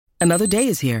Another day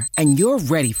is here, and you're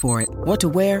ready for it. What to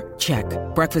wear? Check.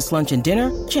 Breakfast, lunch, and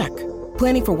dinner? Check.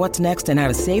 Planning for what's next and how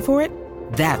to save for it?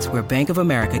 That's where Bank of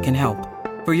America can help.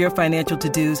 For your financial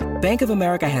to-dos, Bank of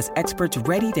America has experts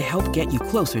ready to help get you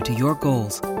closer to your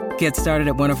goals. Get started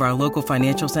at one of our local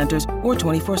financial centers or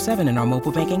 24/7 in our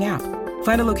mobile banking app.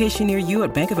 Find a location near you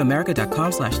at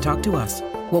bankofamerica.com/talktous.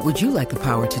 What would you like the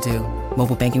power to do?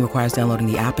 Mobile banking requires downloading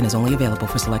the app and is only available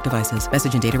for select devices.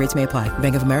 Message and data rates may apply.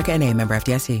 Bank of America N.A., member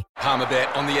FDIC.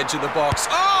 Palmerbet on the edge of the box.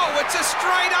 Oh, it's a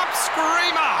straight-up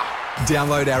screamer!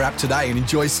 Download our app today and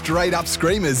enjoy straight-up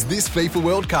screamers this FIFA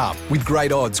World Cup with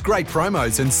great odds, great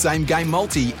promos and same-game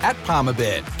multi at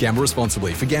Palmerbet. Gamble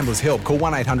responsibly. For Gamblers' Help, call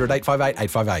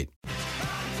 1-800-858-858.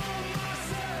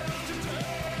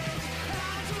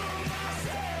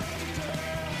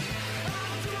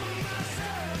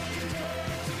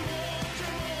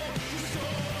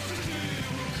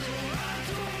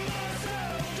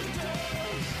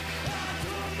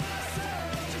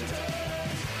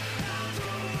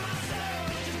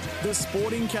 The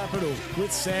Sporting Capital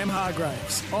with Sam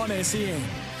Hargraves on SEN.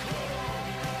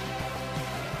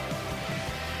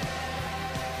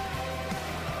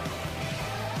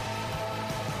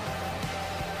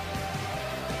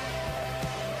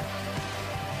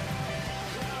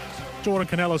 Jordan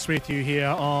Canellis with you here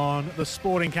on the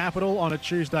Sporting Capital on a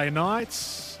Tuesday night.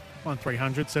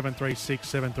 1300 736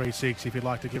 736 if you'd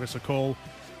like to give us a call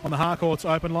on the Harcourts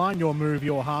open line. Your move,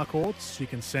 your Harcourts. You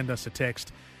can send us a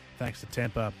text. Thanks to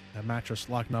Tempur, a mattress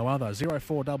like no other.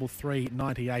 0433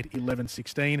 98 11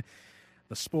 16.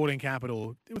 The Sporting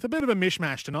Capital with a bit of a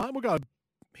mishmash tonight. We'll go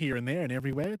here and there and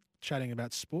everywhere chatting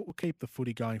about sport. We'll keep the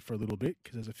footy going for a little bit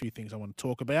because there's a few things I want to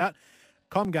talk about.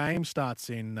 Com Game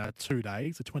starts in 2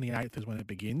 days. The 28th is when it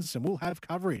begins, and we'll have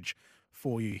coverage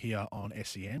for you here on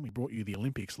SEN. We brought you the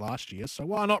Olympics last year, so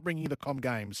why not bring you the Com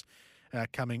Games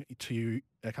coming to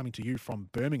you from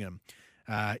Birmingham?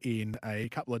 In a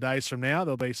couple of days from now,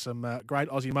 there'll be some great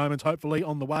Aussie moments, hopefully,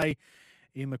 on the way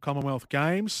in the Commonwealth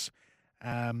Games.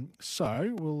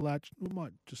 So we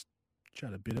might just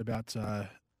chat a bit about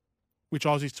which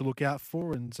Aussies to look out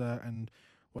for and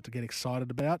what to get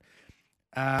excited about.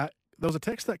 There was a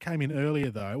text that came in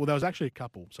earlier, though. Well, there was actually a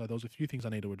couple, so there was a few things I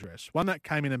need to address. One that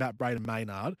came in about Brayden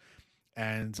Maynard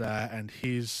and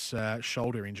his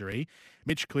shoulder injury.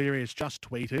 Mitch Cleary has just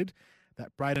tweeted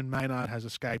that Brayden Maynard has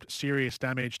escaped serious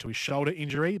damage to his shoulder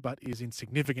injury, but is in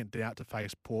significant doubt to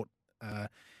face Port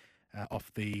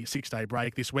off the 6-day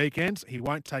break this weekend. He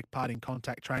won't take part in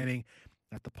contact training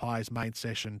at the Pies main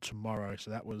session tomorrow.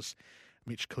 So that was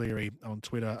Mitch Cleary on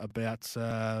Twitter about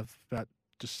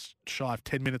just shy of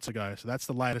 10 minutes ago. So that's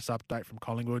the latest update from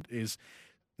Collingwood, is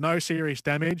no serious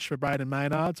damage for Brayden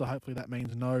Maynard. So hopefully that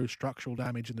means no structural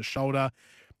damage in the shoulder.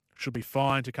 Should be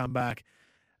fine to come back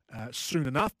soon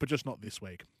enough, but just not this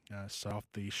week. So off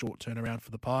the short turnaround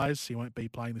for the Pies, he won't be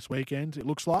playing this weekend, it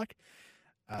looks like.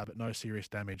 But no serious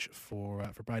damage for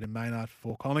Brayden Maynard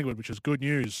for Collingwood, which is good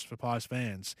news for Pies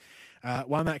fans.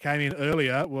 One that came in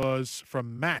earlier was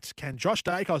from Matt. Can Josh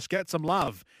Dacos get some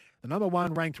love? The number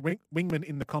one ranked wingman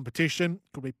in the competition.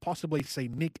 Could we possibly see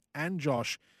Nick and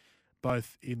Josh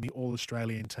both in the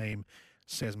All-Australian team,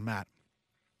 says Matt.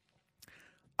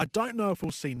 I don't know if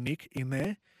we'll see Nick in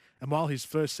there. And while his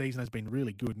first season has been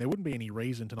really good, and there wouldn't be any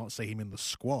reason to not see him in the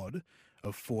squad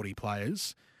of 40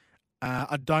 players,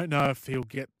 I don't know if he'll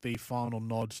get the final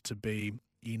nods to be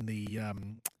in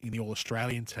the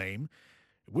All-Australian team.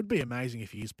 It would be amazing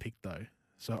if he is picked, though.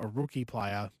 So a rookie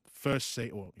player, first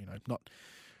season, or not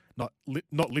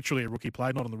literally a rookie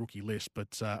player, not on the rookie list,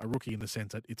 but a rookie in the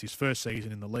sense that it's his first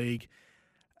season in the league,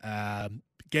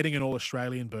 getting an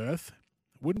All-Australian berth.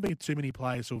 Wouldn't be too many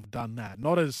players who've done that.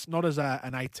 Not as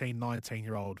an 18,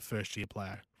 19-year-old first-year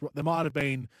player. There might have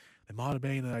been a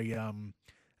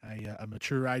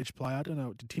mature age player. I don't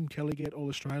know. Did Tim Kelly get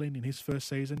All-Australian in his first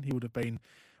season? He would have been,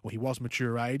 well, he was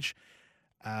mature age.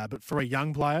 But for a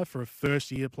young player, for a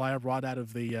first-year player, right out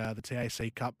of the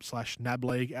TAC Cup / NAB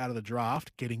League, out of the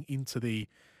draft, getting into the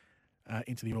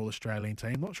All-Australian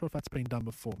team. Not sure if that's been done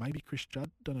before. Maybe Chris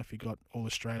Judd. Don't know if he got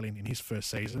All-Australian in his first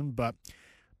season, but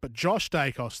Josh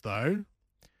Dacos, though,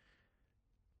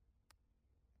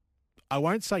 I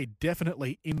won't say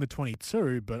definitely in the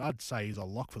 22, but I'd say he's a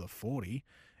lock for the 40.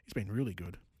 He's been really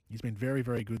good. He's been very,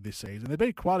 very good this season. There've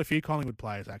been quite a few Collingwood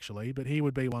players, actually, but he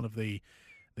would be one of the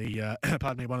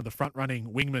one of the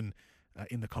front-running wingmen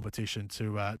in the competition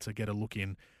to get a look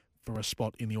in for a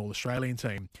spot in the All-Australian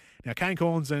team. Now, Kane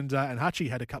Cornes and Hutchie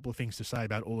had a couple of things to say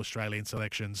about All-Australian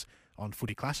selections on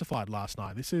Footy Classified last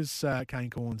night. This is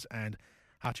Kane Cornes and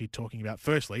Hutchie talking about,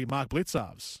 firstly, Mark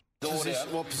Blicavs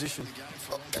What position?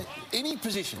 Any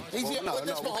position. That's my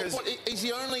whole point. He's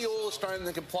the only All-Australian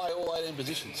that can play all 18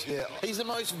 positions. Yeah. He's the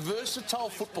most versatile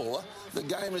footballer the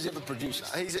game has ever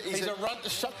produced. He's a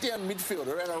shut-down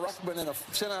midfielder and a ruckman and a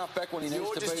centre-half back when he needs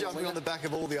to be. You're just jumping on the back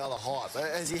of all the other hype.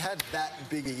 Has he had that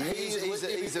big a year?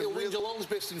 He'll win Geelong's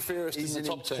best and fairest in the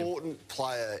top team. He's an important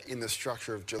player in the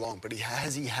structure of Geelong, but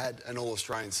has he had an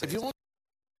All-Australian season?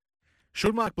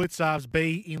 Should Mark Blicavs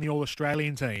be in the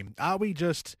All-Australian team?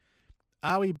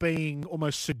 Are we being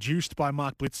almost seduced by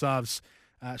Mark Blicavs'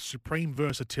 supreme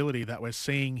versatility that we're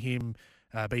seeing him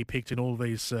be picked in all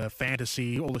these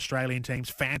fantasy All-Australian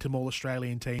teams, phantom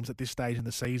All-Australian teams at this stage in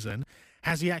the season?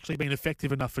 Has he actually been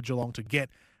effective enough for Geelong to get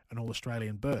an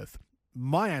All-Australian berth?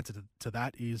 My answer to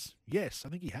that is yes. I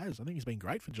think he has. I think he's been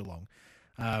great for Geelong.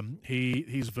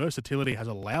 His versatility has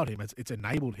allowed him, it's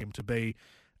enabled him to be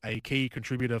a key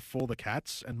contributor for the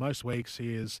Cats, and most weeks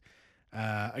he is,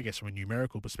 I guess from a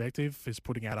numerical perspective, is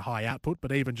putting out a high output,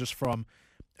 but even just from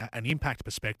an impact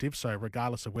perspective, so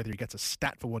regardless of whether he gets a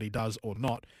stat for what he does or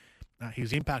not,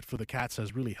 his impact for the Cats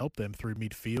has really helped them through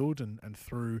midfield and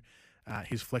through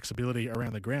his flexibility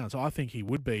around the ground. So I think he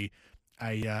would be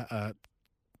a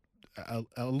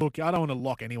look. I don't want to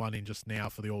lock anyone in just now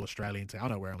for the All-Australian team. I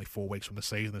know we're only 4 weeks from the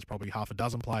season. There's probably half a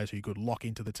dozen players who you could lock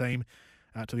into the team,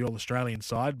 to the All-Australian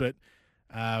side. But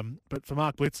for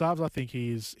Mark Blicavs, I think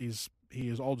he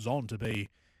is odds on to be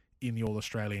in the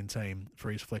All-Australian team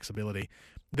for his flexibility.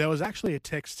 There was actually a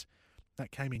text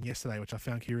that came in yesterday, which I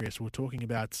found curious. We were talking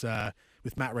about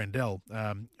with Matt Rendell,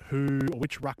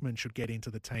 which ruckman should get into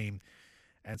the team,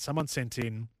 and someone sent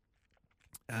in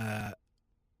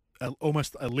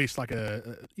almost a list, like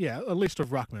a list of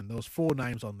ruckmen. There was 4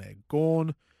 names on there: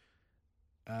 Gawn,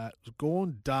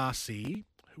 Darcy.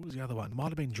 Who was the other one? It might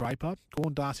have been Draper.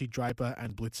 Gawn, Darcy, Draper,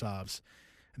 and Blicavs.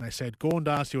 And they said Gawn,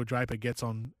 Darcy, or Draper gets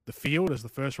on the field as the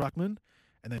first ruckman,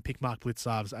 and then pick Mark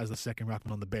Blicavs as the second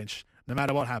ruckman on the bench, no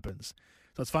matter what happens.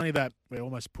 So it's funny that we're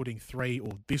almost putting 3,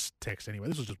 or this text anyway,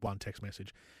 this was just one text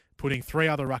message, putting 3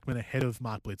 other ruckmen ahead of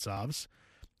Mark Blicavs.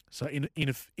 So in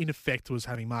effect was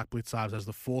having Mark Blicavs as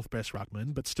the 4th best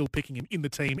ruckman, but still picking him in the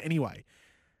team anyway.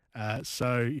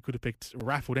 So you could have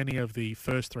raffled any of the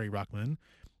first 3 ruckmen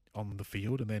on the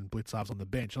field and then Blicavs on the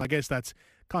bench. And I guess that's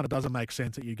kind of doesn't make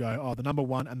sense that you go, the number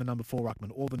 1 and the number 4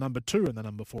 ruckman, or the number 2 and the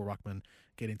number 4 ruckman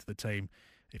get into the team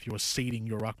if you were seeding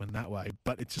your ruckman that way.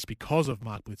 But it's just because of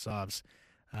Mark Blicavs,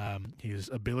 his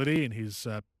ability and his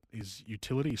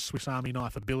utility, his Swiss Army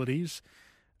knife abilities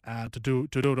to do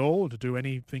it all, to do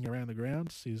anything around the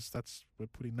grounds. We're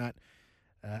putting that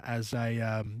as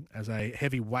a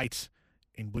heavy weight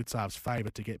in Blicavs' favour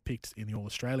to get picked in the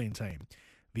All-Australian team.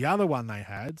 The other one they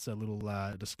had, so a little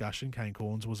discussion, Kane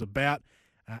Corns, was about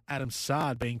Adam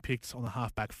Saad being picked on the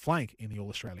halfback flank in the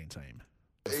All-Australian team.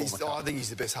 I think he's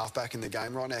the best halfback in the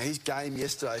game right now. His game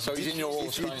yesterday, so he's in your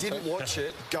All-Australian if you didn't watch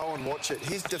it, go and watch it.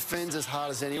 He defends as hard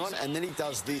as anyone, and then he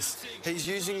does this. He's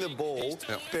using the ball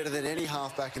better than any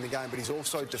halfback in the game, but he's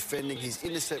also defending. His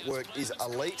intercept work is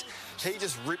elite. He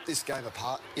just ripped this game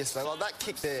apart yesterday. Like that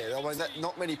kick there, I mean,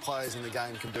 not many players in the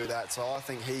game can do that. So I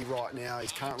think he right now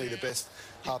is currently the best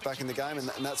halfback in the game, and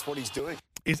that's what he's doing.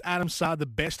 Is Adam Saad the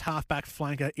best halfback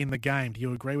flanker in the game? Do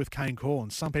you agree with Kane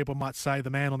Corns? Some people might say the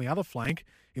man on the other flank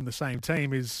in the same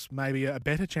team is maybe a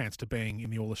better chance to being in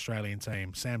the All-Australian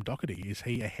team. Sam Doherty, is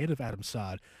he ahead of Adam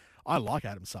Saad? I like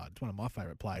Adam Saad. It's one of my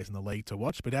favourite players in the league to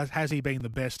watch, but has he been the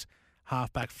best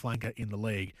halfback flanker in the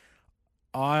league?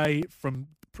 From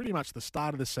pretty much the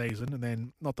start of the season, and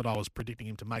then not that I was predicting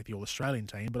him to make the All-Australian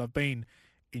team, but I've been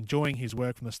enjoying his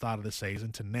work from the start of the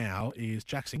season to now, is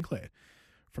Jack Sinclair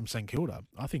from St Kilda.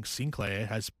 I think Sinclair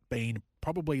has been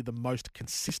probably the most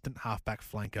consistent halfback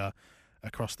flanker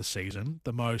across the season,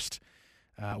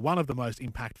 one of the most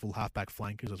impactful halfback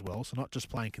flankers as well. So not just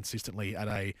playing consistently at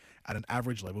an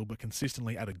average level, but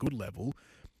consistently at a good level.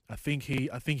 I think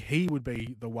he would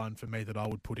be the one for me that I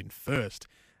would put in first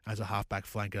as a halfback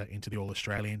flanker into the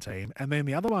All-Australian team. And then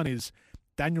the other one is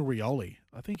Daniel Rioli.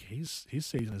 I think his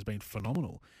season has been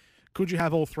phenomenal. Could you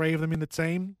have all 3 of them in the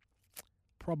team?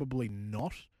 Probably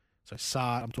not. So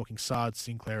I'm talking Saad,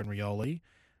 Sinclair, and Rioli.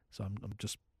 So I'm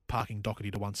just parking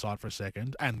Doherty to one side for a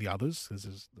second, and the others, because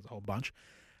there's a whole bunch.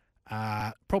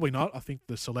 Probably not. I think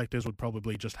the selectors would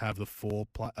probably just have the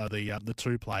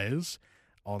 2 players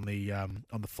on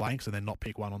the flanks, and then not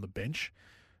pick one on the bench.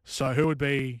 So who would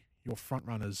be your front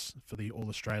runners for the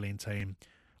All-Australian team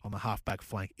on the halfback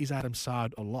flank? Is Adam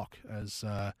Saad a lock, as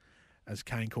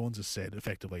Kane Corns has said,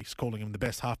 effectively? He's calling him the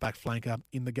best halfback flanker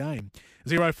in the game.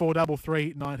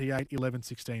 0433 98 11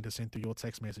 16 to send through your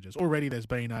text messages. Already there's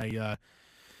been a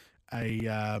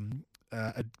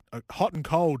hot and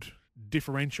cold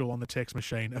differential on the text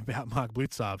machine about Mark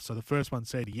Blicavs. So the first one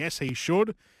said, yes, he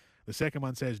should. The second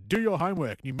one says, do your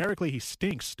homework. Numerically, he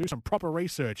stinks. Do some proper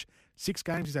research. 6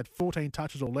 games, he's had 14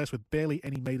 touches or less with barely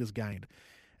any metres gained.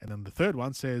 And then the third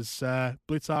one says,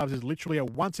 Blicavs is literally a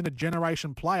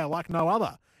once-in-a-generation player like no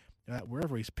other.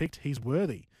 Wherever he's picked, he's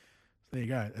worthy. So there you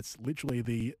go. It's literally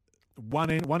the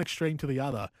one extreme to the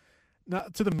other. Now,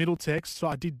 to the middle text, so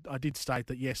I did state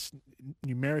that, yes,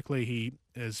 numerically he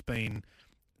has been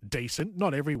decent,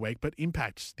 not every week, but the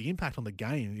impact on the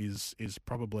game is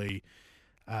probably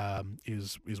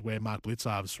is where Mark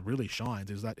Blicavs really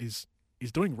shines. Is that he's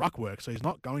doing ruck work, so he's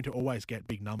not going to always get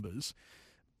big numbers,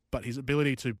 but his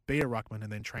ability to be a ruckman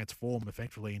and then transform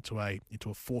effectively into a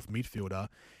fourth midfielder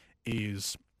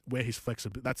is where his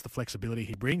that's the flexibility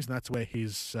he brings, and that's where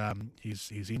his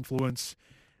influence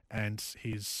and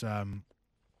his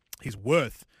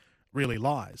worth really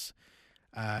lies.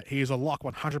 He is a lock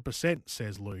 100%,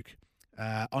 says Luke.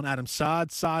 On Adam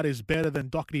Sard, Sard is better than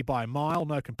Doherty by a mile,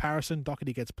 no comparison.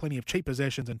 Doherty gets plenty of cheap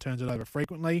possessions and turns it over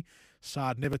frequently.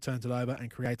 Sard never turns it over and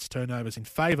creates turnovers in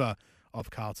favour of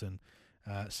Carlton,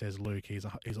 says Luke. He's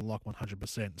a lock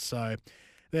 100%. So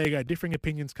there you go. Differing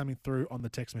opinions coming through on the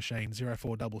text machine,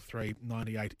 0433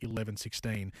 98 11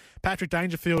 16. Patrick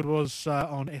Dangerfield was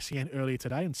on SEN earlier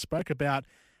today and spoke about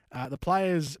the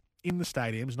players in the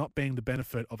stadiums not being the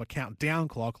benefit of a countdown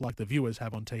clock like the viewers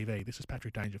have on TV. This is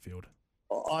Patrick Dangerfield.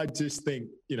 I just think,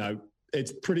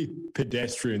 it's pretty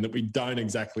pedestrian that we don't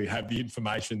exactly have the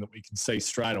information that we can see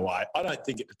straight away. I don't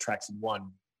think it detracts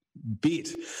one bit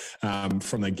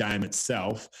from the game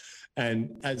itself.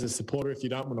 And as a supporter, if you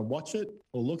don't want to watch it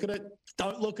or look at it,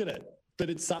 don't look at it. But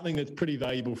it's something that's pretty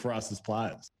valuable for us as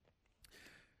players.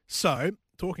 So,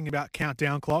 talking about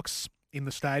countdown clocks in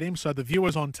the stadium. So the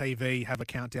viewers on TV have a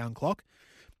countdown clock.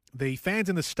 The fans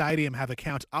in the stadium have a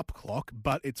count up clock,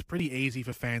 but it's pretty easy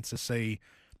for fans to see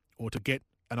or to get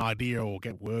an idea or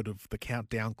get word of the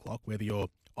countdown clock, whether you're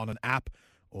on an app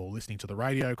or listening to the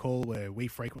radio call where we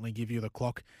frequently give you the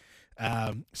clock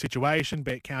situation,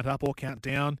 be it count up or count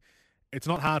down. It's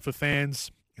not hard for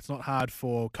fans. It's not hard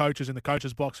for coaches in the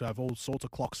coaches box who have all sorts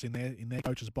of clocks in their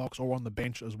coaches box or on the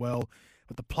bench as well.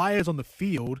 But the players on the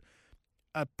field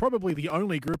are probably the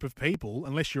only group of people,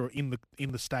 unless you're in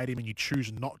the stadium and you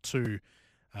choose not to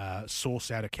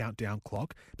source out a countdown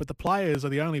clock, but the players are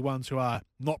the only ones who are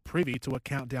not privy to a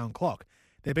countdown clock.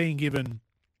 They're being given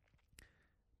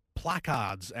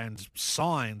placards and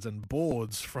signs and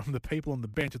boards from the people on the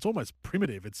bench. It's almost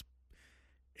primitive.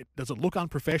 Does it look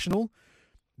unprofessional?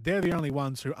 They're the only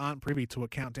ones who aren't privy to a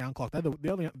countdown clock. They're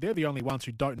the only ones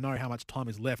who don't know how much time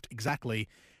is left exactly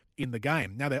in the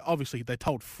game. Now, they're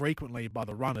told frequently by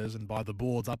the runners and by the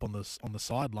boards up on the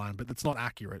sideline, but it's not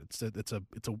accurate. It's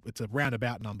a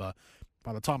roundabout number.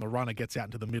 By the time the runner gets out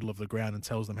into the middle of the ground and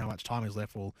tells them how much time is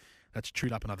left, well, that's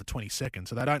chewed up another 20 seconds.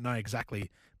 So they don't know exactly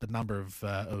the number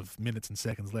of minutes and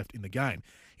seconds left in the game.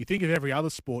 You think of every other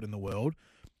sport in the world,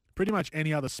 pretty much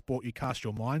any other sport you cast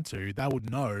your mind to, they would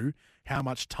know how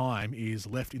much time is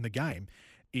left in the game.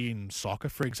 In soccer,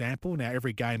 for example, now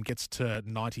every game gets to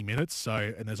 90 minutes,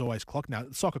 and there's always clock. Now,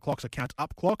 soccer clocks are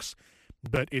count-up clocks,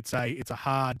 but it's a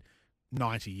hard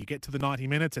 90. You get to the 90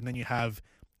 minutes, and then you have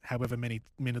however many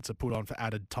minutes are put on for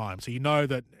added time. So you know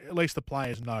that, at least the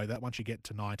players know that once you get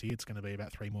to 90, it's going to be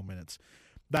about 3 more minutes.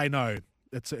 They know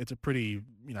it's a pretty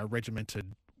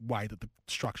regimented way that the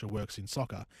structure works in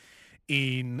soccer.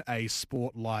 In a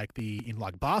sport like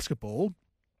basketball,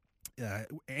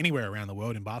 anywhere around the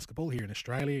world in basketball, here in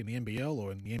Australia, in the NBL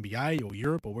or in the NBA or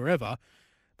Europe or wherever,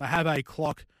 they have a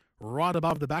clock right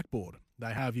above the backboard.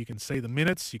 You can see the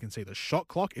minutes, you can see the shot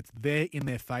clock. It's there in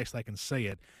their face. They can see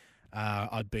it.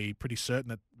 I'd be pretty certain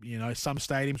that, some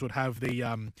stadiums would have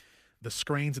the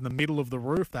screens in the middle of the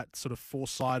roof, that sort of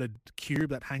four-sided cube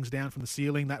that hangs down from the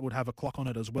ceiling. That would have a clock on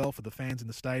it as well for the fans in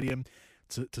the stadium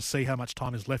to see how much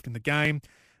time is left in the game.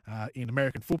 In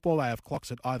American football, they have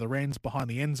clocks at either ends behind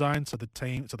the end zone, so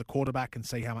the quarterback can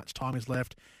see how much time is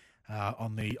left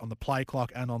on the play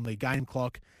clock and on the game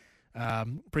clock.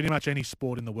 Pretty much any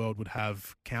sport in the world would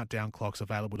have countdown clocks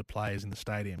available to players in the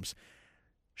stadiums.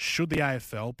 Should the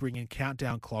AFL bring in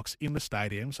countdown clocks in the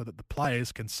stadium so that the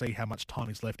players can see how much time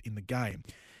is left in the game?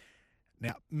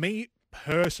 Now, me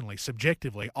personally,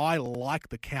 subjectively, I like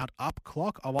the count-up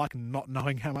clock. I like not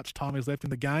knowing how much time is left in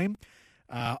the game.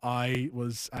 I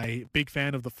was a big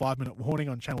fan of the 5-minute warning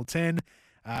on Channel 10.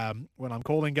 When I'm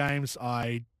calling games,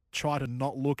 I try to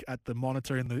not look at the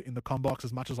monitor in the comm box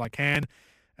as much as I can,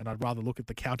 and I'd rather look at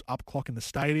the count-up clock in the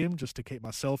stadium just to keep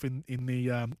myself in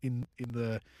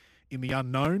the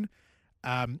unknown.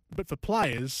 But for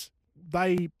players,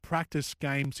 they practice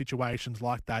game situations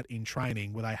like that in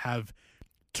training where they have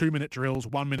 2-minute drills,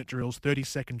 1-minute drills,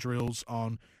 30-second drills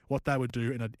on what they would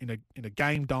do in a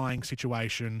game-dying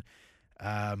situation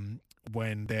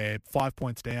when they're 5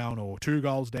 points down or 2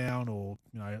 goals down or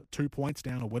 2 points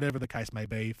down or whatever the case may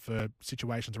be for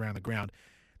situations around the ground.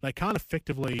 They can't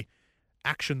effectively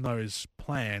action those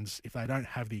plans if they don't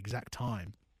have the exact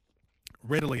time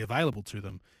readily available to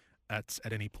them at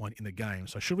any point in the game.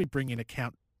 So should we bring in a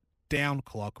countdown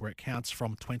clock where it counts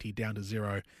from 20 down to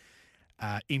 0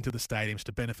 into the stadiums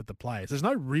to benefit the players? There's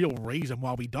no real reason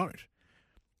why we don't.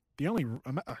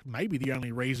 Maybe the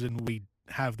only reason we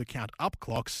have the count up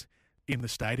clocks in the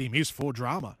stadium is for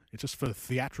drama. It's just for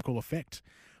theatrical effect.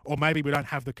 Or maybe we don't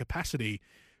have the capacity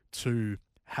to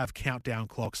have countdown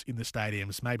clocks in the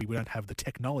stadiums. Maybe we don't have the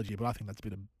technology, but I think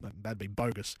that'd be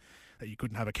bogus that you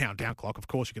couldn't have a countdown clock. Of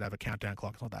course you could have a countdown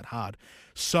clock. It's not that hard.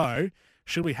 So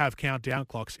should we have countdown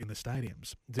clocks in the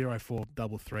stadiums?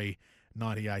 0433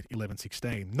 98 11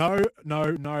 16. No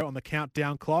on the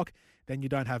countdown clock. Then you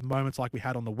don't have moments like we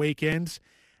had on the weekends.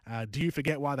 Do you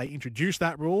forget why they introduced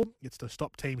that rule? It's to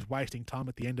stop teams wasting time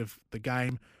at the end of the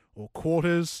game or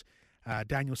quarters.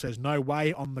 Daniel says, no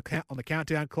way on the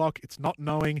countdown clock. It's not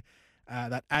knowing.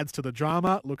 That adds to the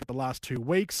drama. Look at the last 2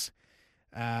 weeks.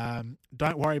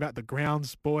 Don't worry about the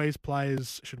grounds, boys.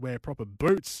 Players should wear proper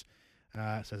boots.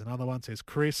 Says another one, says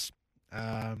Chris.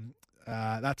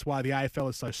 That's why the AFL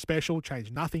is so special.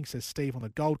 Change nothing, says Steve on the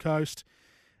Gold Coast.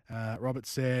 Robert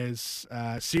says,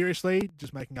 seriously,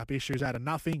 just making up issues out of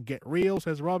nothing. Get real,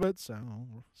 says Robert. So,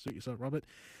 suit yourself, Robert.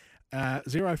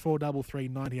 0433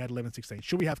 98 11 16.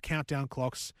 Should we have countdown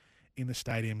clocks in the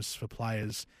stadiums for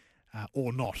players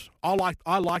or not? I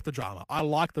like the drama. I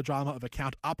like the drama of a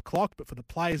count up clock, but for the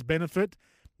players' benefit,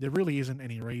 there really isn't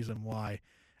any reason why,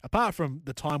 apart from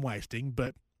the time wasting,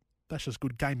 but that's just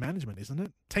good game management, isn't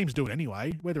it? Teams do it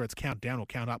anyway, whether it's count down or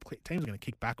count up. Teams are going to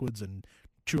kick backwards and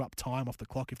chew up time off the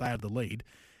clock if they have the lead.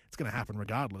 It's going to happen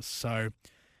regardless. So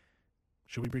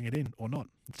should we bring it in or not?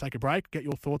 Let's take a break. Get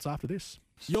your thoughts after this.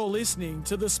 You're listening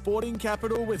to The Sporting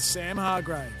Capital with Sam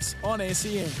Hargraves on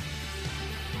SEN.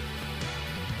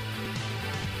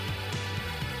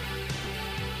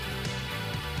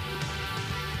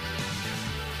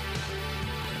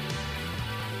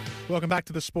 Welcome back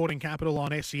to The Sporting Capital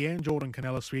on SEN. Jordan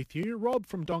Canellis with you. Rob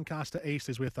from Doncaster East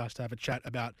is with us to have a chat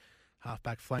about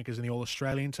halfback flankers in the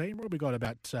All-Australian team. Rob, we've got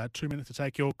about 2 minutes to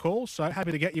take your call, so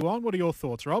happy to get you on. What are your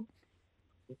thoughts, Rob?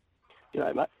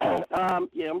 G'day, mate. I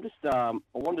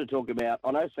wanted to talk about,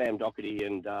 I know Sam Doherty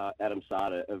and Adam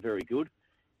Saad are very good.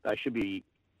 They should be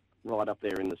right up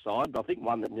there in the side, but I think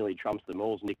one that nearly trumps them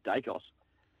all is Nick Dacos.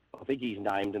 I think he's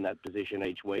named in that position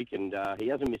each week, and he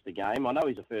hasn't missed a game. I know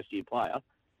he's a first-year player,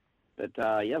 but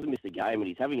he hasn't missed a game, and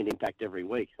he's having an impact every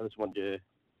week. I just wanted to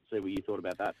see what you thought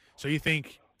about that. So you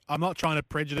think, I'm not trying to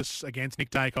prejudice against Nick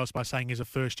Dacos by saying he's a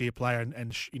first-year player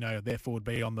and therefore would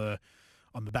be on the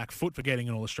back foot for getting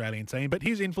an All-Australian team, but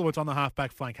his influence on the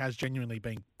halfback flank has genuinely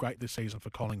been great this season for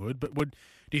Collingwood. But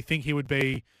do you think he would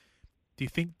be? Do you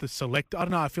think the select? I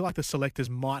don't know. I feel like the selectors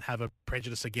might have a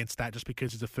prejudice against that just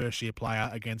because he's a first-year player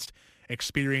against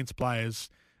experienced players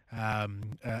who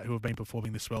have been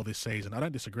performing this well this season. I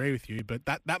don't disagree with you, but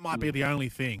that might be the only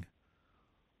thing.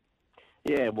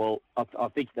 Yeah, well, I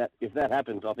think that if that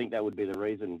happens, I think that would be the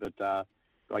reason. But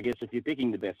I guess if you're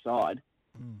picking the best side.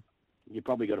 You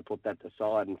probably got to put that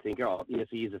aside and think, oh, yes,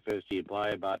 he is a first-year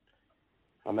player, but,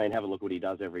 I mean, have a look what he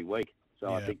does every week. So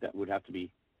yeah. I think that would have to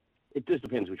be – it just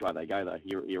depends which way they go, though.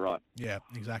 You're right. Yeah,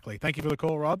 exactly. Thank you for the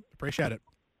call, Rob. Appreciate it.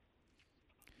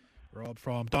 Rob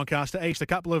from Doncaster East. A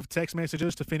couple of text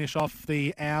messages to finish off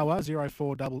the hour,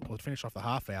 finish off the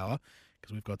half hour,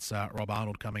 because we've got Rob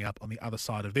Arnold coming up on the other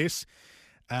side of this.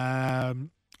 I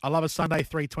love a Sunday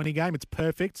 3:20 game. It's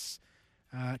perfect.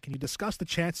 Can you discuss the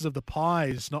chances of the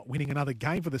Pies not winning another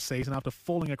game for the season after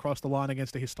falling across the line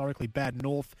against a historically bad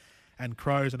North and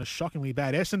Crows and a shockingly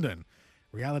bad Essendon?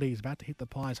 Reality is about to hit the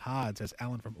Pies hard, says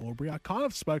Alan from Albury. I kind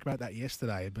of spoke about that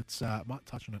yesterday, but might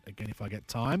touch on it again if I get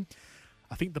time.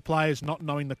 I think the players not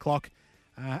knowing the clock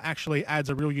actually adds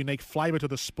a real unique flavour to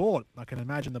the sport. I can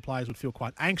imagine the players would feel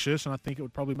quite anxious, and I think it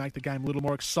would probably make the game a little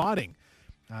more exciting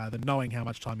than knowing how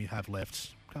much time you have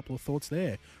left. Couple of thoughts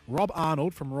there. Rob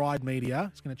Arnold from Ride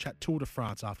Media is going to chat Tour de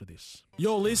France after this.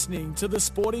 You're listening to The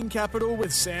Sporting Capital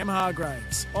with Sam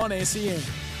Hargraves on SEN.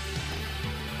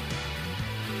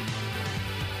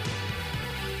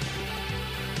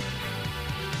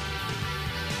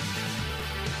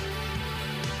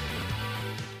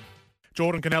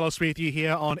 Jordan Canellis with you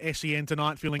here on SEN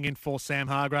tonight, filling in for Sam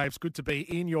Hargraves. Good to be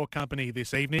in your company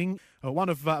this evening. One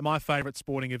of my favourite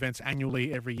sporting events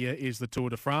annually every year is the Tour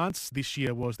de France. This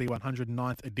year was the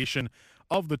 109th edition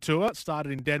of the Tour. It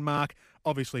started in Denmark,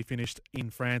 obviously finished in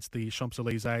France, the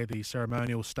Champs-Élysées, the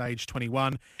ceremonial stage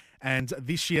 21. And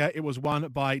this year it was won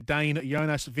by Dane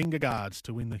Jonas Vingegaard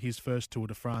to win his first Tour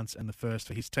de France and the first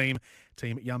for his team,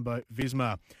 Team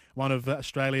Jumbo-Visma. One of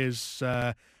Australia's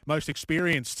most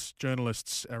experienced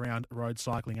journalists around road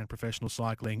cycling and professional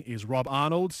cycling is Rob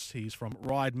Arnold. He's from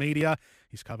Ride Media.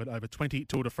 He's covered over 20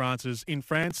 Tour de France's in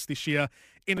France this year,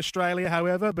 in Australia,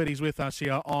 however, but he's with us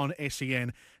here on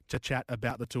SEN to chat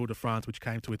about the Tour de France, which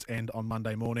came to its end on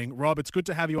Monday morning. Rob, it's good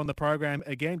to have you on the program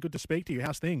again. Good to speak to you.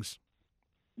 How's things?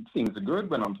 Things are good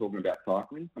when I'm talking about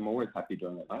cycling. I'm always happy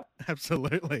doing it, mate.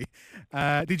 Absolutely.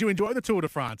 Did you enjoy the Tour de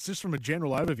France? Just from a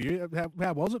general overview,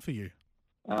 how was it for you?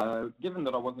 Given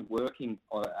that I wasn't working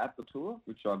at the Tour,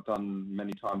 which I've done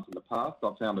many times in the past,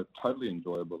 I found it totally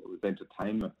enjoyable. It was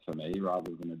entertainment for me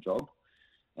rather than a job.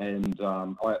 And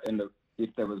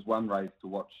if there was one race to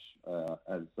watch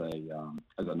as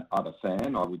an other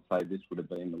fan, I would say this would have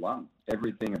been the one.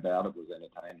 Everything about it was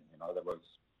entertaining. There was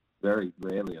very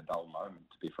rarely a dull moment,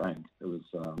 to be frank. It was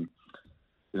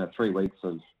 3 weeks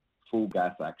of full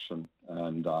gas action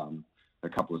and a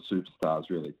couple of superstars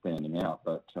really standing out.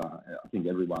 But I think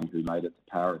everyone who made it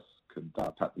to Paris could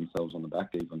pat themselves on the back,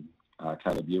 even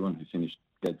Caleb Ewan, who finished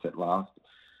dead set last,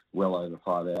 well over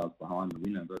 5 hours behind the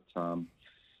winner. But,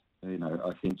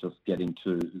 I think just getting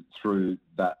through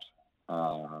that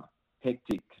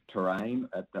hectic terrain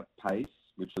at that pace,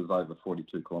 which is over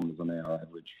 42 kilometres an hour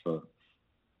average for,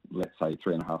 let's say,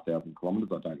 3,500 kilometres.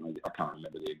 I can't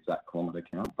remember the exact kilometre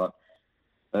count, but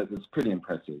it's pretty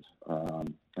impressive.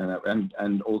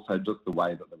 And also just the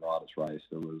way that the riders raced,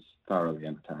 it was thoroughly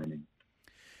entertaining.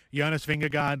 Jonas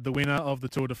Vingegaard, the winner of the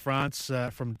Tour de France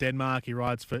from Denmark. He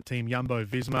rides for Team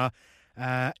Jumbo-Visma.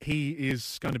 He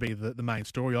is going to be the main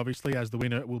story, obviously, as the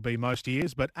winner will be most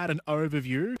years. But at an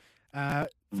overview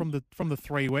from the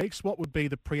 3 weeks, what would be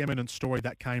the preeminent story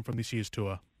that came from this year's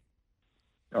Tour?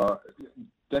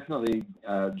 Definitely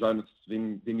Jonas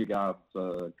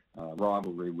Vingegaard's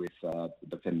rivalry with the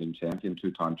defending champion,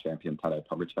 two-time champion Tadej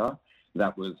Pogačar.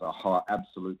 That was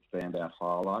absolute standout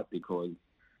highlight because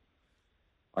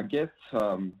I guess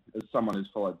as someone who's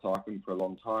followed cycling for a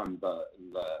long time, the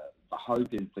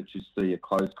hope is that you see a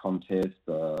close contest,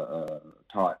 a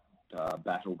tight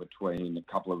battle between a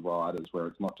couple of riders where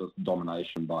it's not just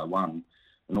domination by one.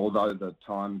 And although the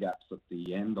time gaps at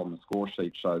the end on the score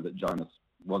sheet show that Jonas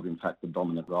was in fact the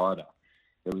dominant rider,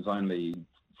 there was only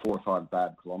 4 or 5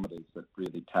 bad kilometres that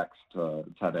really taxed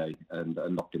Tadej and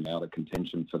knocked him out of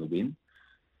contention for the win.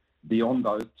 Beyond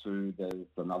those two, there's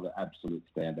another absolute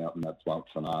standout, and that's Wout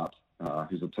van Aert,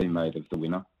 who's a teammate of the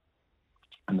winner,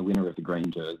 and the winner of the green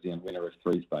jersey and winner of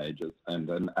 3 stages, and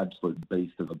an absolute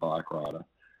beast of a bike rider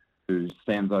who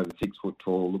stands over 6 foot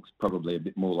tall, looks probably a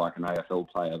bit more like an AFL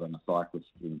player than a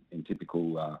cyclist in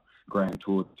typical Grand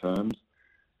Tour terms.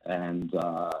 And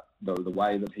the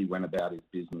way that he went about his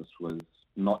business was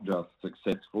not just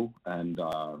successful and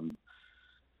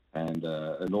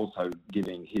also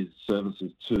giving his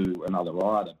services to another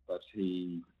rider, but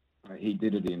he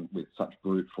did it with such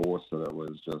brute force that it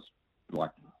was just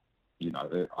like,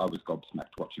 I was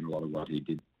gobsmacked watching a lot of what he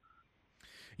did.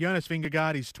 Jonas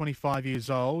Vingegaard is 25 years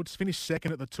old. Finished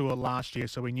second at the Tour last year,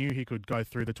 so we knew he could go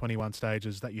through the 21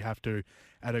 stages that you have to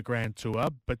at a Grand Tour.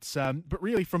 But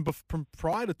really, from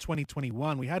prior to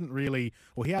 2021, he hadn't really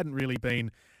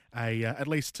been at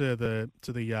least to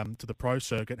the pro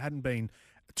circuit, hadn't been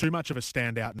too much of a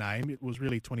standout name. It was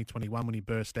really 2021 when he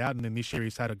burst out, and then this year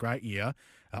he's had a great year,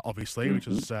 obviously, which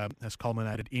has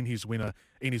culminated in his win at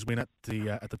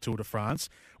the Tour de France.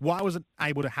 Why was it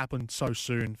able to happen so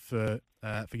soon for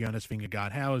Jonas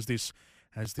Vingegaard? How has this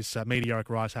meteoric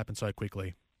rise happened so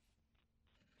quickly?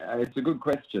 It's a good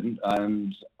question,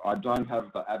 and I don't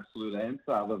have the absolute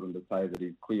answer other than to say that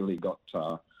he's clearly got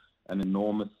an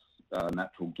enormous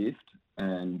natural gift,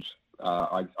 and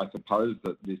I suppose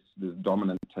that this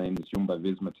dominant team, this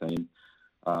Jumbo-Visma team,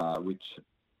 which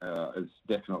has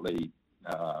definitely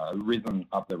risen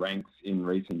up the ranks in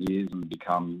recent years and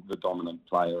become the dominant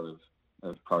player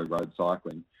of pro road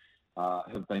cycling,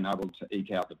 have been able to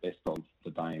eke out the best of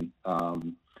the Dane.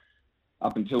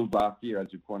 Up until last year, as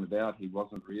you pointed out, he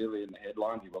wasn't really in the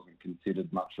headlines. He wasn't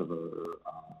considered much of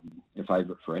a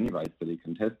favourite for any race that he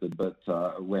contested. But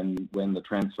when the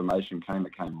transformation came,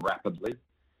 it came rapidly.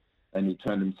 And he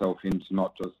turned himself into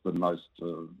not just the most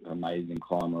amazing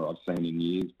climber I've seen in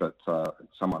years, but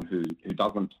someone who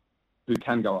who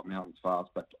can go up mountains fast,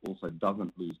 but also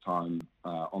doesn't lose time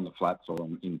on the flats or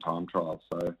in time trials.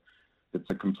 So it's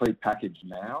a complete package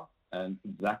now, and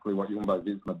exactly what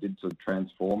Jumbo-Visma did to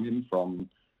transform him from,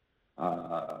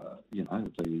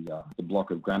 the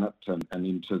block of granite and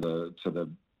into the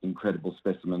incredible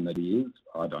specimen that he is.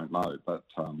 I don't know, but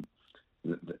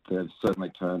they've certainly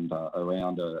turned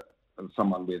around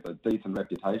someone with a decent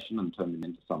reputation and turned him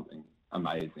into something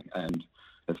amazing and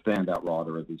a standout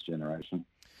rider of his generation.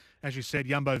 As you said,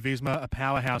 Jumbo-Visma, a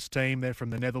powerhouse team. They're from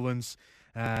the Netherlands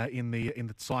in the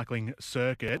cycling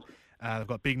circuit. They've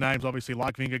got big names, obviously,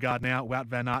 like Vingegaard now, Wout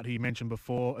van Aert, who you mentioned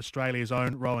before, Australia's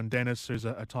own Rowan Dennis, who's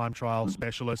a time trial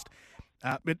specialist.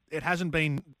 But it hasn't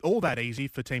been all that easy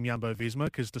for Team Jumbo-Visma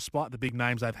because despite the big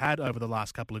names they've had over the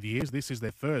last couple of years, this is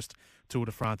their first Tour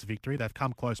de France victory. They've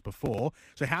come close before.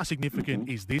 So how significant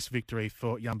is this victory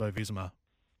for Jumbo-Visma?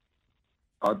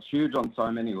 It's huge on so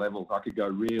many levels. I could go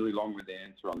really long with the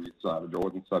answer on this,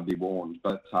 Jordan, so be warned.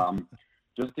 But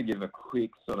just to give a quick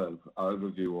sort of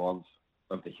overview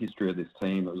of the history of this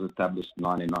team, it was established in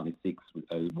 1996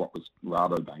 as what was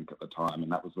Rabobank at the time,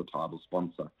 and that was the title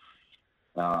sponsor.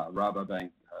 Rabobank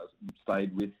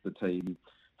stayed with the team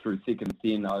through thick and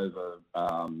thin over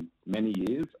many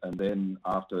years, and then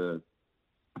after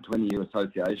a 20-year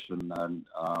association and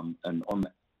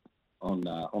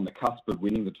on the cusp of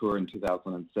winning the Tour in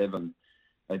 2007,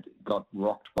 it got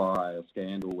rocked by a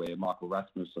scandal where Michael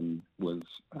Rasmussen was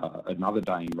another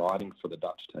Dane riding for the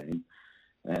Dutch team,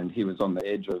 and he was on the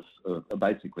edge of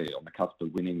basically on the cusp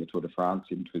of winning the Tour de France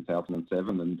in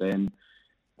 2007, and then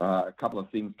a couple of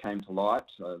things came to light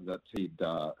that he'd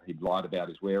lied about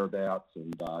his whereabouts,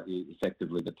 and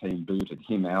effectively the team booted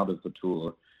him out of the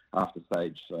Tour after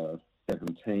stage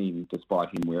 17, despite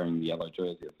him wearing the yellow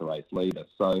jersey as the race leader.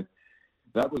 So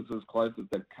that was as close as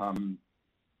they've come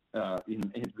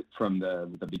from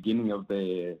the beginning of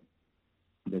their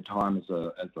time as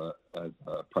a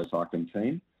pro cycling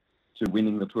team to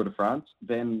winning the Tour de France.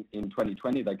 Then in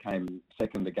 2020 they came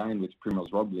second again with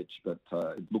Primož Roglič, but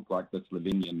it looked like the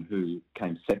Slovenian who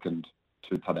came second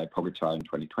to Tadej Pogačar in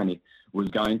 2020 was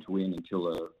going to win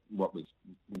until what was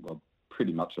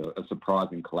pretty much a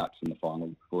surprising collapse in the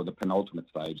final, or the penultimate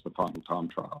stage, the final time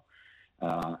trial.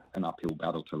 An uphill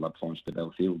battle to La Planche de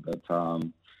Belleville. But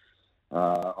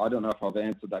I don't know if I've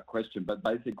answered that question, but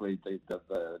basically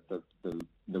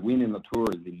the win in the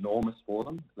Tour is enormous for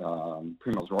them.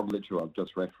 Primož Roglič, who I've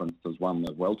just referenced, has won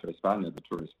the Vuelta a España, the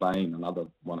Tour of Spain, another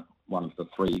one of the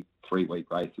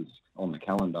three-week races on the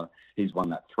calendar. He's won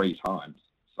that 3 times.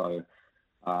 So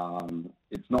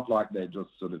it's not like they're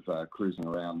just sort of cruising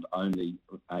around only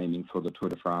aiming for the Tour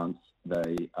de France.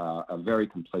 They are a very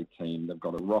complete team. They've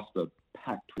got a roster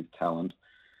packed with talent,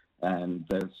 and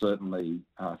they're certainly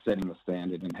setting the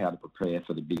standard in how to prepare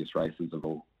for the biggest races of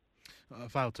all. I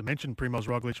failed to mention Primož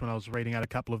Roglič when I was reading out a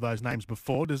couple of those names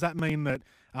before. Does that mean that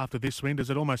after this win, does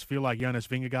it almost feel like Jonas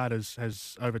Vingegaard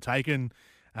has overtaken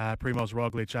Primož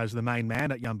Roglič as the main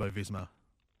man at Jumbo-Visma?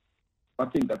 I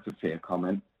think that's a fair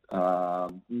comment.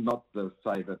 Not to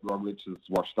say that Roglič is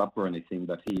washed up or anything,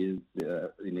 but he is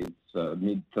in his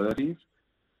mid-30s,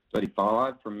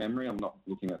 35 from memory. I'm not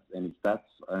looking at any stats,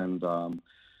 and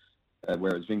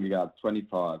whereas Vingegaard's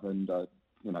 25. And,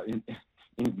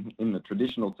 in the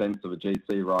traditional sense of a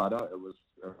GC rider, it was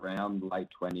around late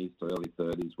 20s to early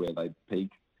 30s where they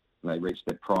peak and they reach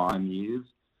their prime years.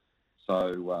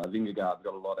 So Vingegaard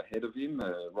got a lot ahead of him.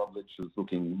 Roglič is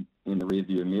looking in the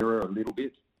rearview mirror a little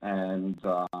bit. And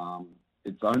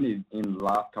it's only in the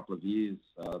last couple of years,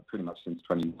 pretty much since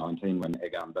 2019, when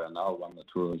Egan Bernal won the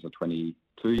Tour as a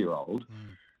 22-year-old,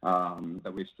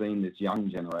 that we've seen this young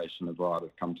generation of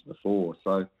riders come to the fore.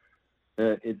 So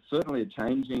it's certainly a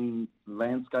changing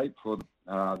landscape for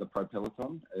the pro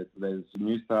peloton. There's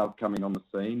new stars coming on the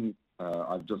scene.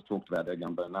 I've just talked about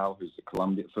Egan Bernal, who's the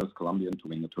first Colombian to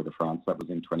win the Tour de France. That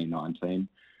was in 2019.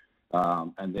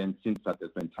 And then since that,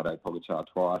 there's been Tadej Pogačar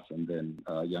twice, and then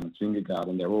Jonas Vingegaard,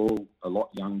 and they're all a lot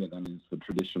younger than is the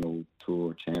traditional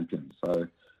Tour champion. So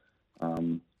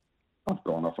I've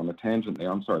gone off on a tangent there.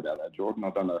 I'm sorry about that, Jordan.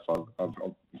 I don't know if I've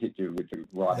hit you with the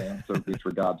right answer with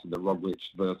regard to the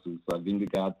Roglič versus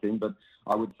Vingegaard thing, but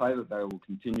I would say that they will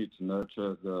continue to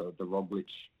nurture the Roglič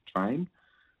train.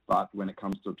 But when it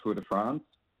comes to Tour de France,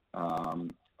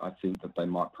 I think that they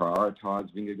might prioritise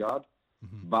Vingegaard.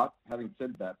 Mm-hmm. But having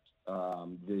said that,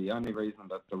 the only reason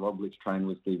that the Roglič train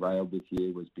was derailed this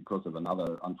year was because of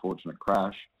another unfortunate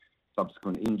crash,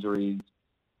 subsequent injuries,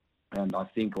 and I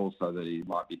think also that he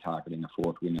might be targeting a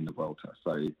 4th win in the Vuelta.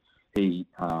 So he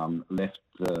left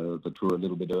the Tour a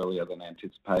little bit earlier than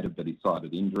anticipated, but he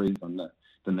cited injuries and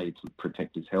the need to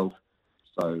protect his health.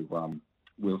 So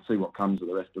we'll see what comes of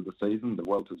the rest of the season. The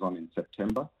Welter's on in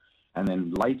September. And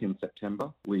then late in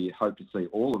September, we hope to see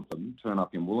all of them turn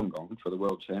up in Wollongong for the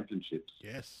World Championships,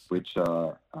 which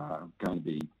are going to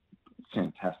be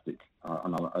fantastic. I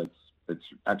know it's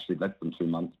actually less than 2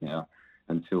 months now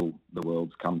until the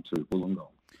Worlds come to Wollongong.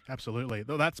 Absolutely.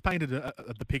 That's painted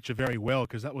the picture very well,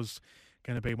 because that was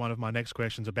going to be one of my next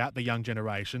questions about the young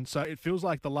generation. So it feels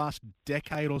like the last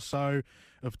decade or so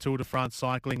of Tour de France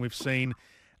cycling, we've seen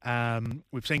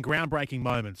groundbreaking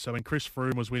moments. So when Chris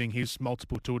Froome was winning his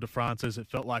multiple Tour de France's, it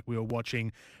felt like we were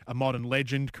watching a modern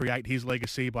legend create his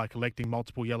legacy by collecting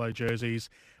multiple yellow jerseys.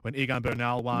 When Egan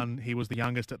Bernal won, he was the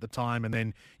youngest at the time, and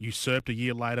then usurped a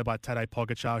year later by Tadej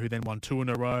Pogačar, who then won 2 in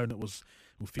a row, and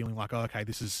we're feeling like, oh, okay,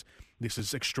 this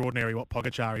is extraordinary what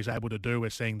Pogačar is able to do.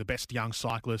 We're seeing the best young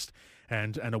cyclist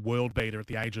and a world beater at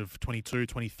the age of 22,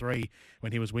 23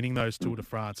 when he was winning those Tour de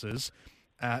France's.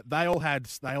 They all had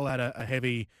a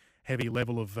heavy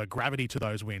level of gravity to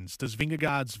those wins. Does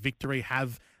Vingegaard's victory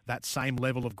have that same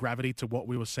level of gravity to what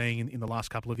we were seeing in the last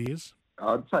couple of years?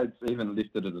 I'd say it's even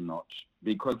lifted it a notch,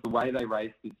 because the way they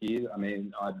raced this year, I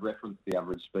mean, I'd referenced the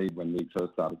average speed when we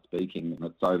first started speaking, and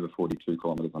it's over 42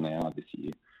 kilometres an hour this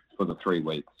year for the 3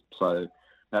 weeks. So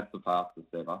that's the fastest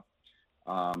ever.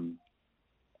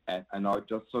 And I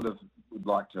just sort of would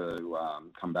like to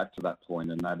come back to that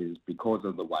point, and that is because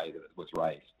of the way that it was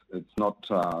raced. It's not,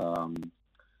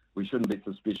 we shouldn't be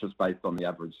suspicious based on the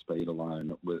average speed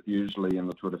alone. Usually in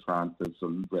the Tour de France, there's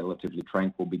a relatively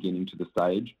tranquil beginning to the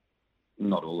stage.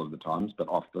 Not all of the times, but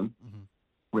often. Mm-hmm.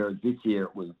 Whereas this year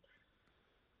it was,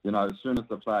 as soon as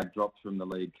the flag dropped from the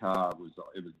lead car,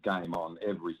 it was game on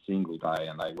every single day,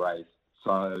 and they raced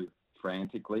so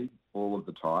frantically all of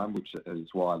the time, which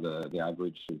is why the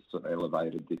average is sort of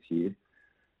elevated this year.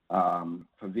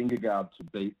 For Vingegaard to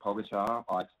beat Pogačar,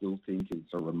 I still think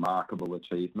is a remarkable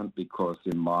achievement, because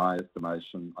in my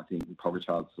estimation, I think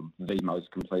Pogačar's the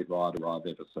most complete rider I've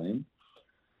ever seen.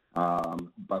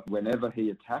 But whenever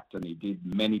he attacked, and he did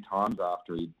many times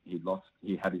after he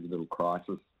had his little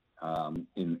crisis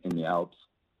in the Alps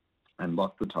and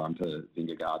lost the time to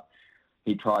Vingegaard,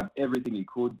 he tried everything he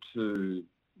could to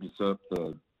usurp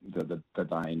the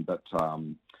Dane, but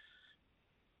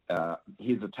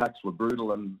his attacks were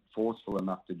brutal and forceful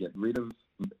enough to get rid of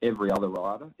every other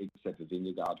rider except for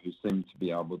Vingegaard, who seemed to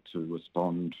be able to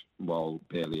respond while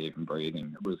barely even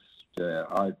breathing. It was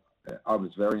I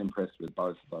was very impressed with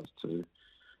both of those two.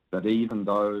 But even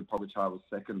though Pogačar was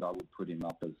second, I would put him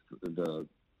up as the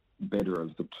better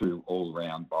of the two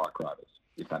all-round bike riders,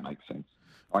 if that makes sense.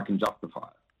 I can justify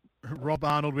it. Rob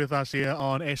Arnold with us here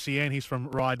on SEN. He's from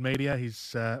Ride Media.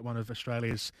 He's one of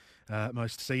Australia's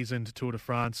most seasoned Tour de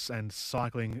France and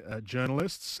cycling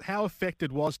journalists. How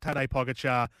affected was Tadej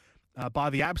Pogačar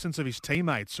by the absence of his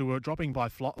teammates, who were dropping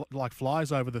like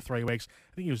flies over the 3 weeks?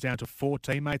 I think he was down to 4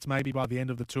 teammates maybe by the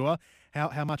end of the tour.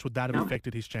 How much would that have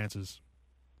affected his chances?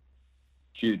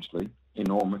 Hugely,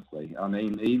 enormously. I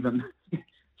mean, even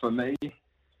for me,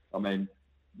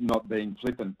 not being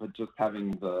flippant, but just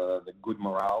having the good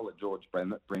morale that George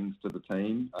Brennett brings to the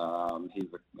team. He's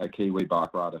a Kiwi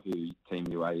bike rider who Team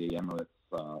UAE Emirates,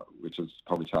 which is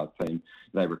Pogačar's team,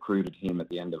 they recruited him at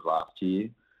the end of last year.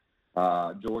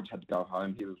 George had to go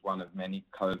home. He was one of many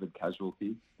COVID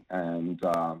casualties, and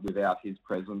without his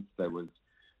presence, there was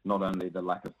not only the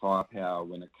lack of firepower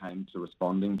when it came to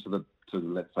responding to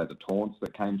let's say the taunts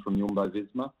that came from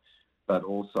Jumbo-Visma, but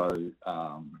also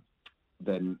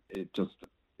then it just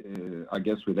I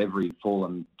guess with every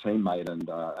fallen teammate, and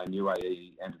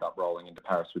UAE ended up rolling into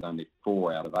Paris with only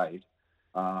 4 out of 8.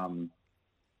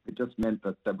 It just meant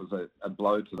that there was a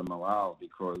blow to the morale,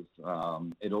 because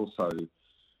it also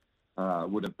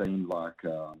would have been like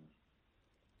a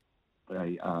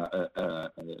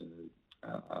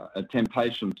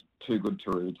temptation too good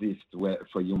to resist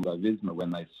for Jumbo-Visma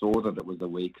when they saw that it was a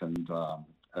weakened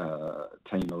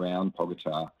team around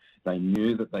Pogačar. They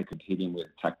knew that they could hit him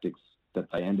with tactics that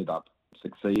they ended up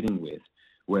succeeding with,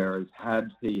 whereas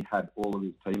had he had all of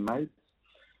his teammates,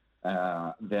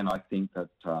 then I think that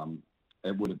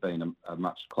it would have been a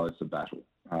much closer battle.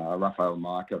 Rafael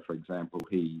Marca, for example,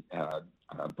 he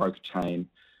broke a chain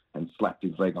and slapped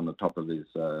his leg on the top of his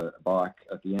bike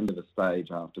at the end of the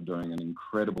stage after doing an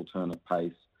incredible turn of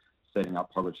pace, setting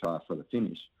up Pogačar for the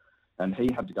finish. And he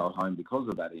had to go home because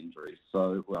of that injury.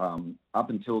 So up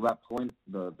until that point,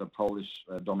 the Polish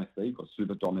Domestique, or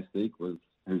Super Domestique, who's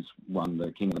won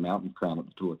the King of the Mountain crown at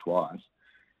the Tour twice,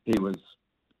 he was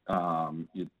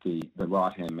the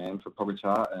right-hand man for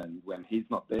Pogačar. And when he's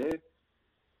not there,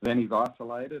 then he's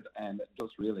isolated, and it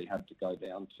just really had to go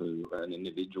down to an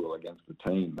individual against the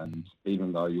team. And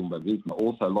even though Jumbo-Visma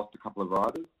also lost a couple of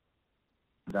riders,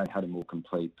 they had a more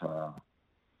complete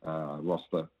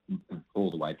roster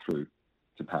all the way through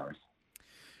to Paris.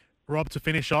 Rob, to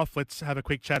finish off, let's have a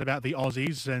quick chat about the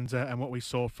Aussies and what we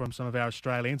saw from some of our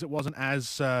Australians. It wasn't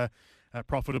as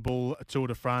profitable Tour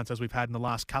de France as we've had in the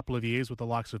last couple of years, with the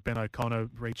likes of Ben O'Connor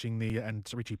and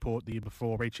Richie Porte the year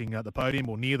before reaching the podium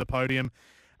or near the podium.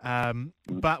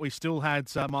 But we still had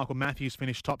Michael Matthews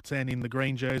finish top 10 in the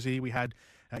green jersey. We had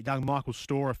young Michael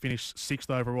Storer finished 6th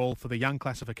overall for the young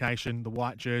classification, the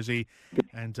white jersey,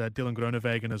 and Dylan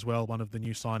Groenewegen as well, one of the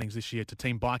new signings this year to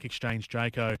Team Bike Exchange.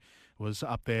 Jayco was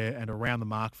up there and around the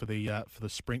mark for the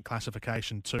sprint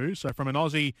classification too. So from an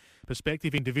Aussie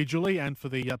perspective individually, and for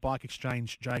the Bike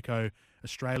Exchange Jayco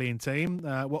Australian team,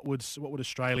 what would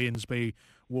Australians be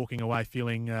walking away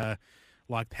feeling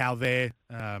like how their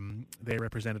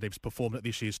representatives performed at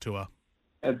this year's tour?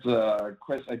 It's a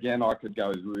question. Again, I could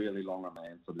go really long on the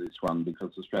answer to this one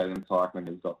because Australian cycling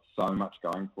has got so much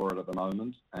going for it at the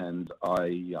moment. And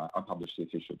I published the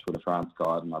official Tour de France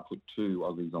guide, and I put 2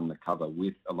 Aussies on the cover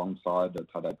alongside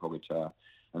Tadej Pogacar,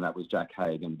 and that was Jack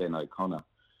Haig and Ben O'Connor.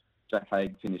 Jack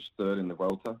Haig finished 3rd in the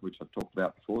Vuelta, which I've talked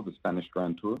about before, the Spanish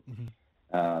Grand Tour,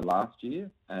 last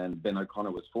year, and Ben O'Connor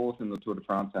was 4th in the Tour de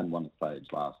France and won a stage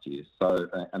last year. So,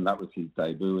 and that was his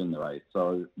debut in the race.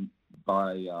 So,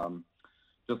 by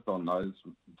just on those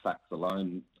facts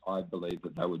alone, I believe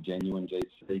that they were genuine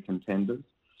GC contenders.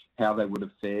 How they would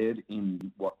have fared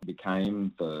in what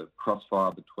became the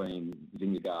crossfire between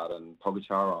Vingegaard and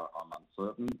Pogacar, I'm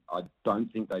uncertain. I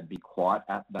don't think they'd be quite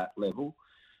at that level,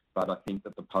 but I think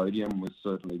that the podium was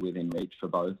certainly within reach for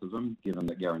both of them, given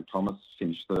that Geraint Thomas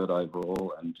finished 3rd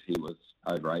overall and he was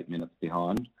over 8 minutes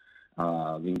behind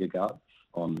Vingegaard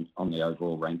on the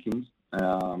overall rankings.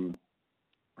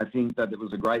 I think that it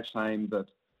was a great shame that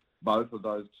both of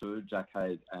those two, Jack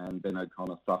Haig and Ben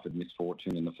O'Connor, suffered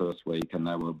misfortune in the first week, and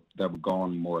they were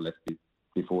gone more or less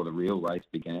before the real race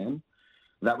began.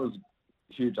 That was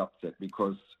a huge upset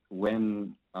because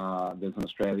when there's an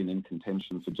Australian in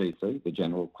contention for GC, the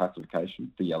general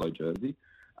classification, the yellow jersey,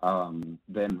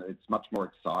 then it's much more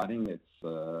exciting.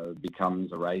 It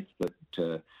becomes a race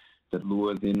that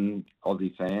lures in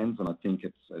Aussie fans, and I think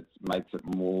it makes it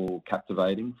more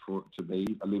captivating for it to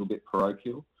be a little bit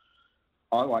parochial.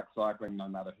 I like cycling no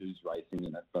matter who's racing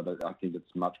in it, but I think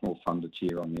it's much more fun to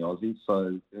cheer on the Aussies.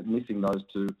 So missing those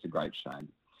two, it's a great shame.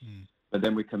 But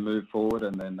then we can move forward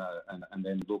and then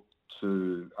look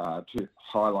to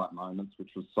highlight moments,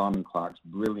 which was Simon Clarke's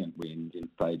brilliant win in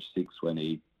stage 6 when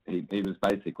he was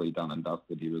basically done and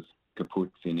dusted. He was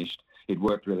kaput, finished. He'd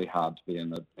worked really hard to be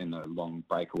in a long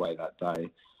breakaway that day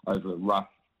over a rough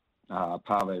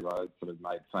pavé road, sort of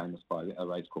made famous by a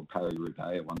race called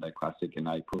Paris-Roubaix, a one-day classic in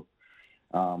April.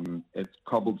 It's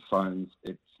cobbled stones.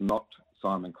 It's not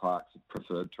Simon Clarke's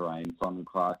preferred terrain. Simon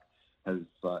Clarke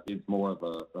is more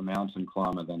of a mountain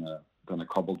climber than a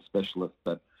cobbled specialist,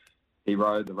 but he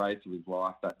rode the race of his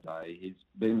life that day. He's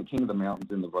been the king of the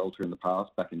mountains in the Vuelta in the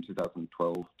past, back in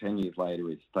 2012. 10 years later,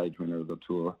 he's stage winner of the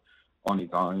Tour on his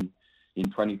own. In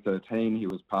 2013, he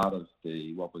was part of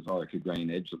what was Orica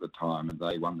Green Edge at the time, and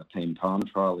they won the team time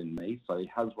trial in Nice, so he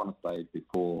has won a stage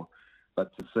before.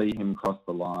 But to see him cross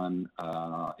the line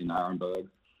in Arenberg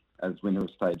as winner of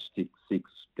stage 6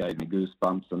 gave me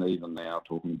goosebumps, and even now,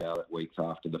 talking about it weeks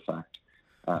after the fact,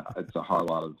 it's a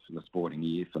highlight of the sporting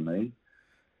year for me.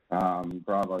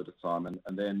 Bravo to Simon.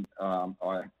 And then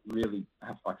I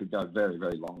could go very,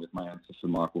 very long with my answer for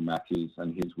Michael Matthews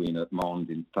and his win at Mons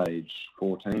in stage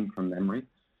 14 from memory.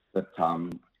 But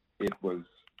it was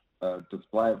a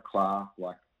display of class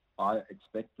like I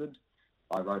expected.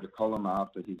 I wrote a column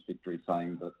after his victory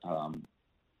saying that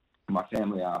my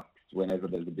family asks whenever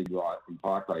there's a big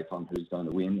bike race on who's going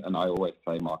to win, and I always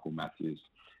say Michael Matthews.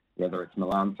 Whether it's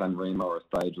Milan-San Remo or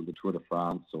a stage of the Tour de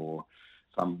France or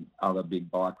some other big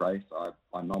bike race,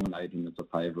 I nominate him as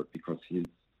a favourite because his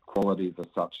qualities are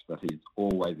such that he's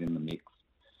always in the mix.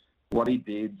 What he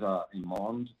did in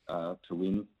Mons to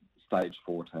win stage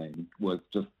 14 was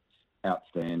just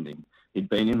outstanding. He'd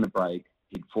been in the break.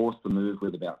 He'd forced the move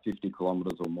with about 50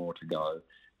 kilometres or more to go.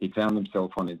 He found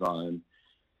himself on his own.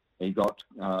 He got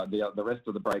the rest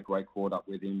of the breakaway caught up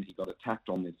with him. He got attacked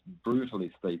on this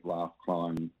brutally steep last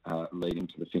climb leading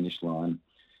to the finish line.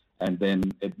 And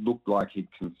then it looked like he'd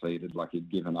conceded, like he'd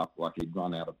given up, like he'd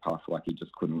run out of puff, like he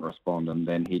just couldn't respond. And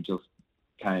then he just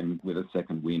came with a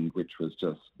second wind, which was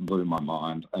just blew my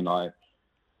mind. And like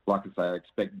I say, I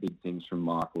expect big things from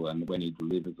Michael, and when he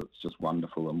delivers, it's just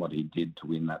wonderful. And what he did to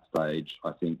win that stage,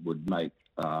 I think, would make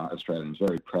Australians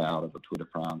very proud of the Tour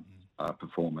de France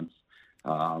performance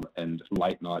and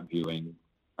late night viewing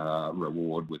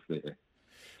reward with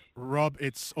Rob,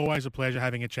 it's always a pleasure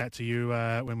having a chat to you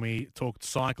when we talked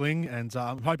cycling, and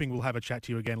I'm hoping we'll have a chat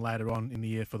to you again later on in the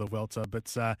year for the Vuelta.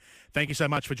 But thank you so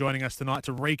much for joining us tonight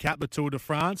to recap the Tour de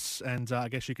France, and I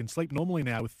guess you can sleep normally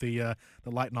now with the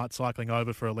late night cycling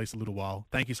over for at least a little while.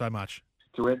 Thank you so much.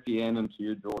 To SEN and to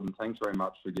you, Jordan, thanks very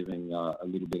much for giving a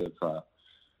little bit of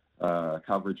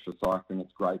coverage for cycling.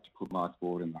 It's great to put my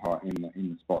sport in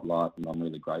the spotlight, and I'm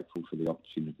really grateful for the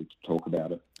opportunity to talk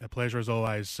about it. A pleasure as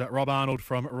always. Rob Arnold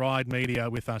from Ride Media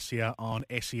with us here on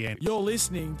SEN. You're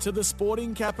listening to The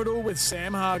Sporting Capital with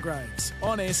Sam Hargraves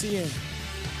on SEN.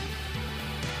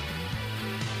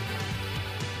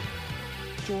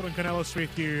 Jordan Canellis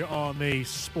with you on the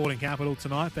Sporting Capital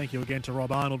tonight. Thank you again to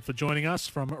Rob Arnold for joining us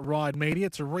from Ride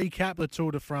Media to recap the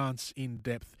Tour de France in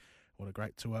depth. What a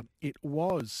great tour it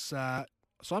was.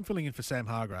 So I'm filling in for Sam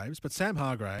Hargraves, but Sam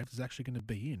Hargraves is actually going to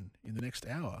be in the next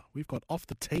hour. We've got Off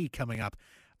the Tee coming up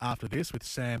after this with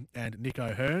Sam and Nick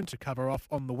O'Hearn to cover off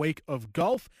on the week of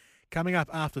golf. Coming up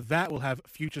after that, we'll have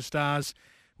Future Stars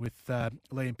with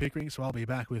Liam Pickering. So I'll be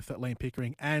back with Liam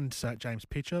Pickering and James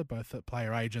Pitcher, both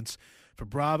player agents for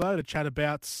Bravo, to chat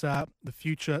about the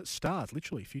future stars,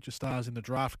 literally future stars in the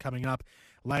draft coming up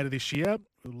later this year.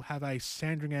 We'll have a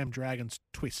Sandringham Dragons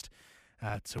twist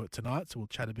to it tonight. So we'll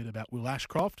chat a bit about Will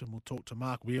Ashcroft, and we'll talk to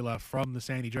Mark Wheeler from the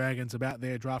Sandy Dragons about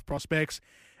their draft prospects.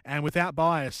 And Without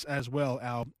Bias as well,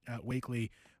 our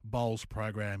weekly bowls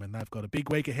program. And they've got a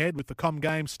big week ahead with the Com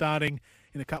Games starting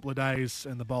in a couple of days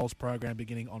and the bowls program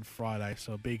beginning on Friday.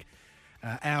 So a big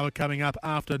hour coming up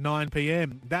after 9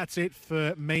 p.m. That's it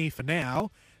for me for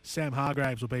now. Sam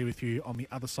Hargraves will be with you on the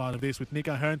other side of this with Nick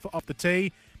O'Hearn for Off the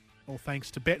Tee. All thanks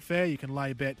to Betfair. You can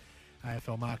lay bet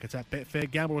AFL markets at Betfair.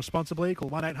 Gamble responsibly.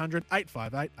 Call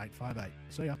 1-800-858-858.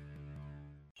 See ya.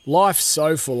 Life's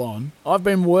so full on. I've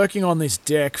been working on this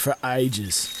deck for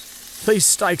ages. These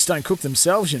steaks don't cook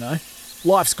themselves, you know.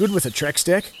 Life's good with a Trex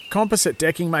deck. Composite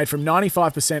decking made from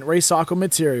 95% recycled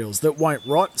materials that won't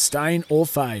rot, stain or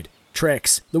fade.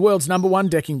 Trex, the world's #1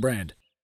 decking brand.